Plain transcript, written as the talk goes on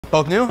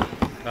Both new?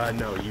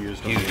 No,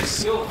 used.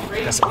 Used.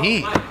 Got some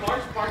heat. Worn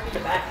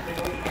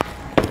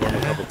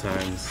a couple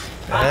times.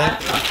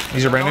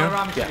 These are brand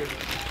new? Yeah.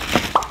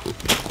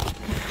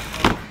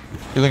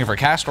 You looking for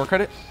cash or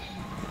credit?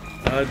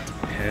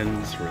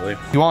 Depends, really.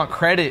 You want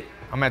credit?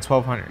 I'm at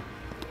 1,200.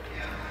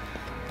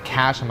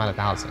 Cash, I'm at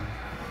 1,000.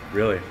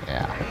 Really?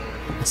 Yeah.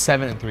 It's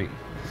 7 and 3.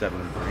 7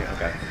 and 3,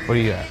 okay. What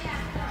are you at?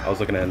 I was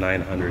looking at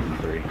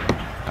 903.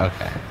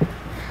 Okay.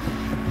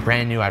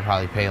 Brand new, I'd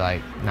probably pay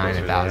like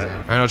 9,000.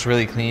 Yeah. I know it's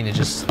really clean. It's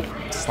just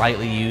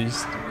slightly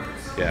used.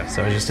 Yeah.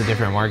 So it's just a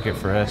different market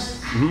for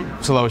us.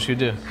 What's the lowest you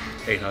do?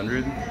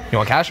 800 You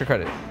want cash or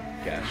credit?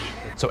 cash.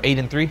 So 8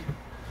 and 3?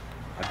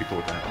 I'd be cool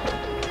with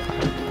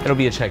that. It'll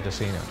be a check just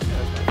so you know.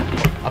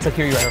 I'll take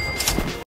care of you right up front.